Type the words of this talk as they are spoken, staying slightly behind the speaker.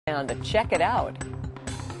And check it out.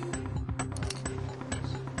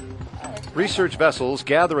 Research vessels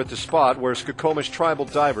gather at the spot where Skokomish tribal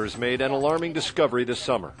divers made an alarming discovery this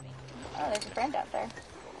summer. Oh, there's a friend out there.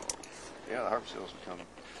 Yeah, the harp seals are coming.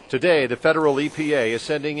 Today, the federal EPA is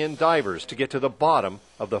sending in divers to get to the bottom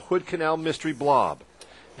of the Hood Canal mystery blob.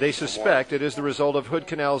 They suspect it is the result of Hood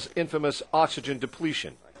Canal's infamous oxygen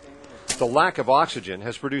depletion. The lack of oxygen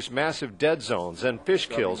has produced massive dead zones and fish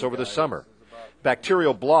kills over the summer.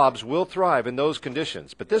 Bacterial blobs will thrive in those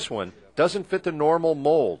conditions, but this one doesn't fit the normal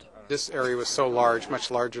mold. This area was so large, much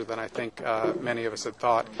larger than I think many of us had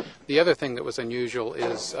thought. The other thing that was unusual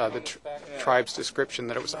is the tribe's description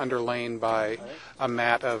that it was underlain by a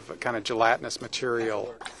mat of kind of gelatinous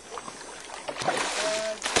material.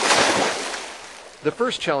 The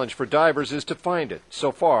first challenge for divers is to find it.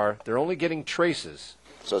 So far, they're only getting traces.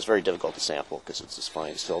 So it's very difficult to sample because it's this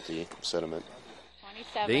fine, silty sediment.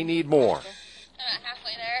 They need more.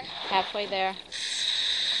 Halfway there. Halfway there.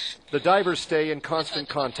 The divers stay in constant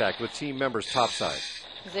contact with team members topside.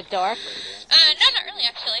 Is it dark? No, not really,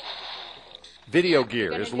 actually. Video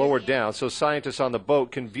gear is lowered down so scientists on the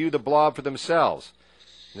boat can view the blob for themselves.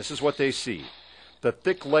 This is what they see. The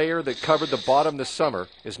thick layer that covered the bottom this summer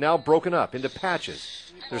is now broken up into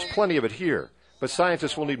patches. There's plenty of it here, but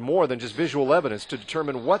scientists will need more than just visual evidence to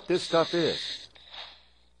determine what this stuff is.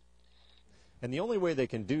 And the only way they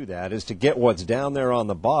can do that is to get what's down there on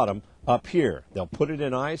the bottom up here. They'll put it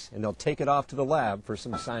in ice and they'll take it off to the lab for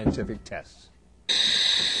some scientific tests.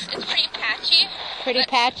 It's pretty patchy.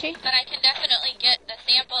 Patchy? But I can definitely get the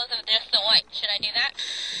samples of just the white. Should I do that?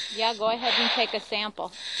 Yeah, go ahead and take a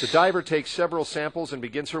sample. The diver takes several samples and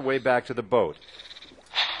begins her way back to the boat.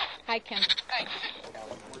 Hi, Kim. Hi.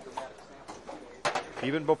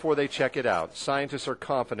 Even before they check it out, scientists are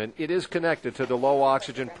confident it is connected to the low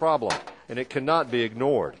oxygen problem, and it cannot be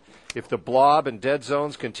ignored. If the blob and dead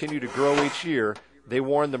zones continue to grow each year, they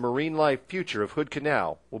warn the marine life future of Hood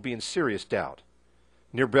Canal will be in serious doubt.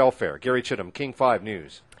 Near Belfair, Gary Chittum, King 5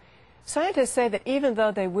 News. Scientists say that even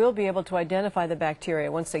though they will be able to identify the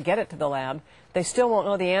bacteria once they get it to the lab, they still won't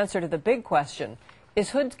know the answer to the big question. Is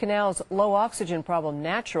Hood Canal's low oxygen problem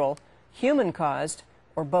natural, human-caused,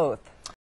 or both?